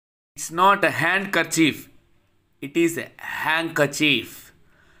It's not a handkerchief. It is a handkerchief.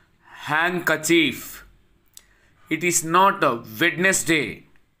 Handkerchief. It is not a Wednesday.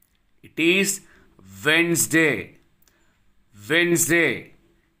 It is Wednesday. Wednesday.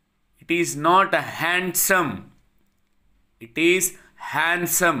 It is not a handsome. It is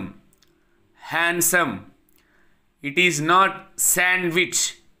handsome. Handsome. It is not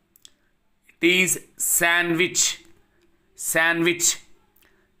sandwich. It is sandwich. Sandwich.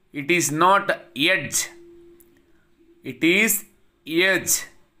 It is not edge. It is edge.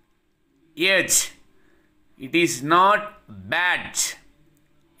 Edge. It is not badge.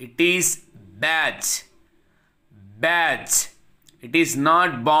 It is badge. Badge. It is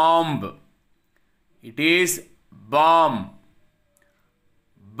not bomb. It is bomb.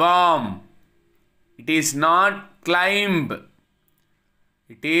 Bomb. It is not climb.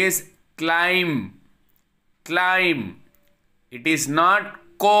 It is climb. Climb. It is not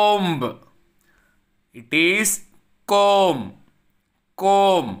comb. It is comb.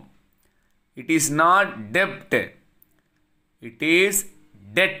 Comb. It is not debt. It is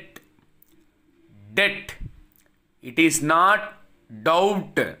debt. Debt. It is not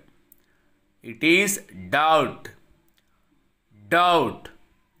doubt. It is doubt. Doubt.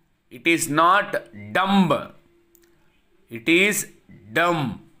 It is not dumb. It is dumb.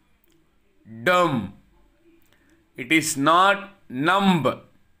 Dumb. It is not numb.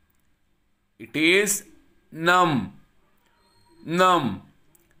 It is numb. Numb.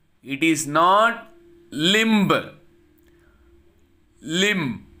 It is not limb.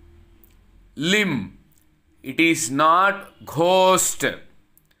 Limb. Limb. It is not ghost.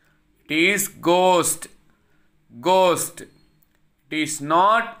 It is ghost. Ghost. It is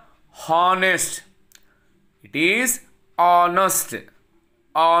not honest. It is honest.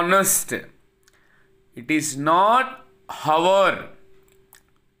 Honest. It is not hour.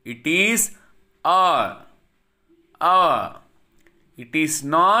 It is hour. Hour. It is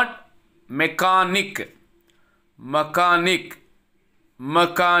not mechanic. Mechanic.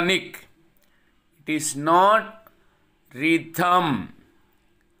 Mechanic. It is not rhythm.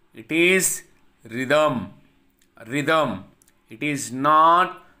 It is rhythm. Rhythm. It is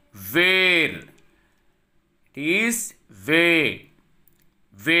not where. It is way.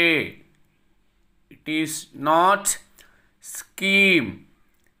 Way. It is not scheme.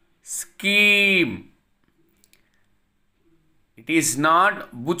 Scheme. It is not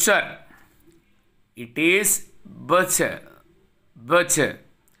butcher. It is butcher. Butcher.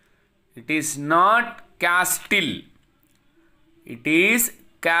 It is not castle. It is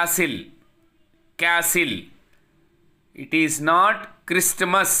castle. Castle. It is not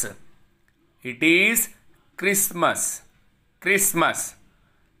Christmas. It is Christmas. Christmas.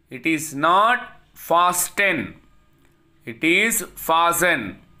 It is not fasten. It is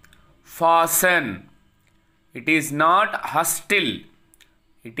fasten. Fasten. It is not hustle.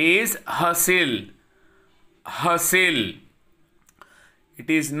 It is hustle. Hustle. It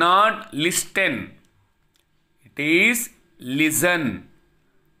is not listen. It is listen.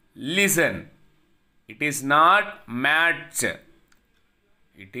 Listen. It is not match.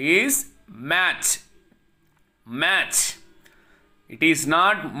 It is match. Match. It is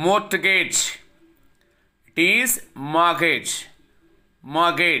not mortgage. It is mortgage.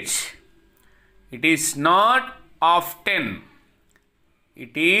 Mortgage. It is not often.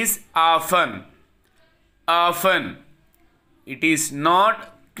 It is often. Often. It is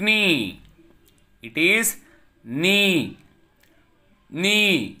not knee. It is knee.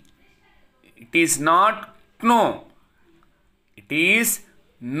 Knee. It is not no. It is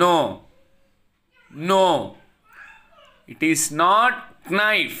no. No. It is not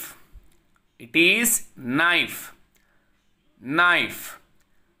knife. It is knife. Knife.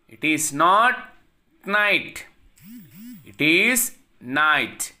 It is not night. It is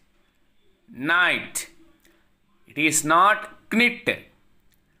night. Night. It is not knit.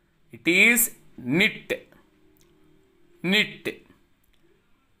 It is knit. Knit.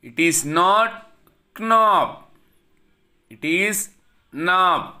 It is not knob. It is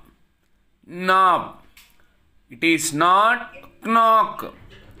knob. Knob. It is not knock.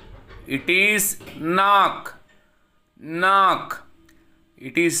 It is knock. Knock.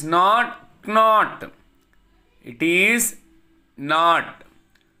 It is not knot. It is not.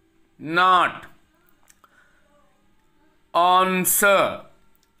 Not. Answer.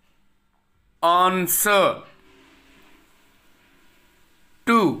 Answer.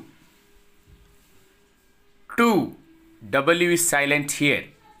 Two. Two. W is silent here.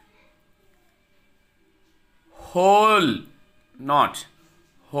 Whole. Not.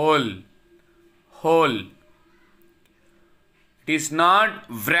 Whole. Whole. It is not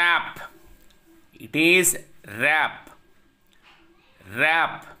wrap. It is wrap.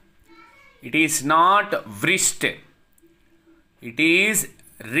 Wrap. It is not wrist. It is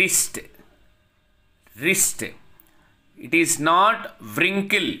wrist. Wrist. It is not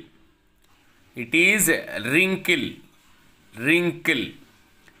wrinkle. It is wrinkle. Wrinkle.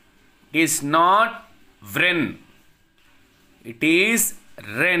 It is not wren. It is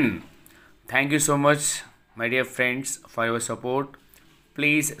wren. Thank you so much, my dear friends, for your support.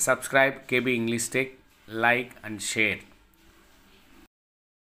 Please subscribe KB English Tech, like and share.